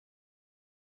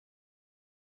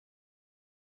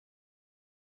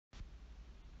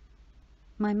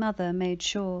My mother made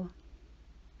sure.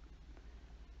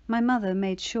 My mother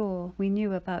made sure we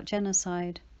knew about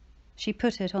genocide. She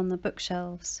put it on the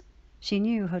bookshelves. She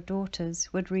knew her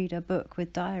daughters would read a book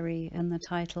with diary in the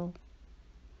title.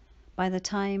 By the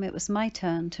time it was my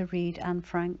turn to read Anne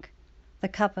Frank, the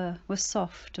cover was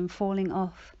soft and falling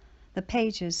off. The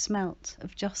pages smelt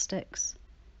of joss sticks.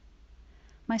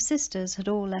 My sisters had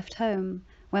all left home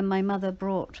when my mother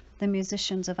brought The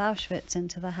Musicians of Auschwitz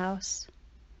into the house.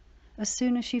 As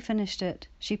soon as she finished it,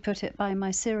 she put it by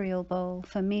my cereal bowl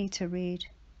for me to read.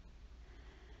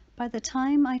 By the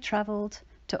time I travelled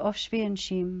to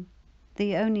Oświęcim,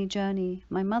 the only journey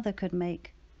my mother could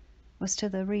make was to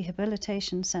the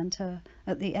rehabilitation centre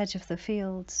at the edge of the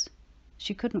fields.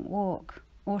 She couldn't walk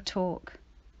or talk.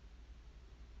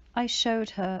 I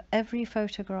showed her every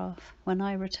photograph when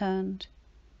I returned.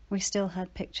 We still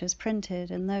had pictures printed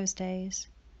in those days.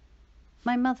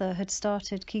 My mother had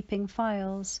started keeping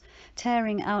files,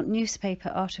 tearing out newspaper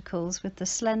articles with the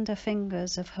slender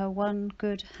fingers of her one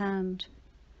good hand.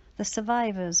 The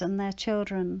survivors and their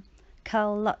children,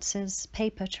 Karl Lutz's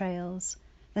paper trails,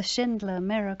 the Schindler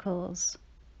miracles.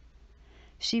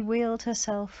 She wheeled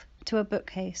herself to a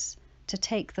bookcase to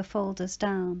take the folders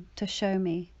down to show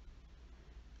me.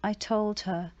 I told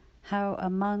her how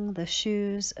among the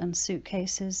shoes and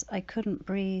suitcases I couldn't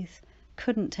breathe,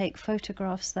 couldn't take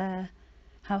photographs there,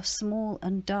 how small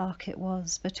and dark it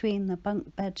was between the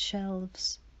bunk bed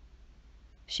shelves.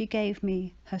 She gave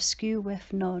me her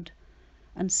skew-whiff nod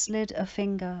and slid a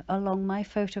finger along my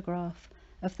photograph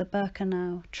of the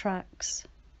Birkenau tracks.